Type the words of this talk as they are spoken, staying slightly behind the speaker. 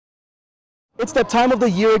It's that time of the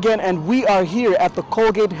year again, and we are here at the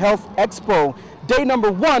Colgate Health Expo, day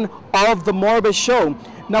number 1 of the Morobe show.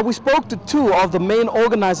 Now, we spoke to 2 of the main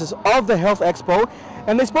organizers of the Health Expo,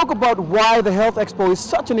 and they spoke about why the Health Expo is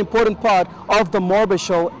such an important part of the Morobe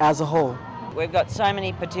show as a whole. We've got so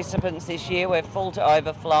many participants this year, we're full to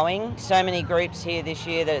overflowing. So many groups here this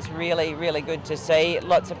year that it's really, really good to see.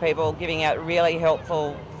 Lots of people giving out really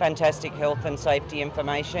helpful, fantastic health and safety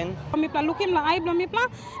information. Is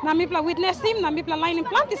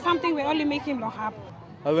something we only make him happy.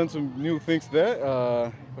 I learned some new things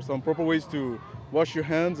there, some proper ways to wash your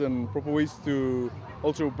hands and proper ways to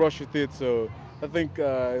also brush your teeth. So I think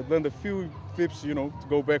I learned a few tips, to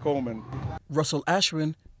go back home. And Russel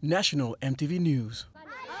Ashwin, National EMTV News.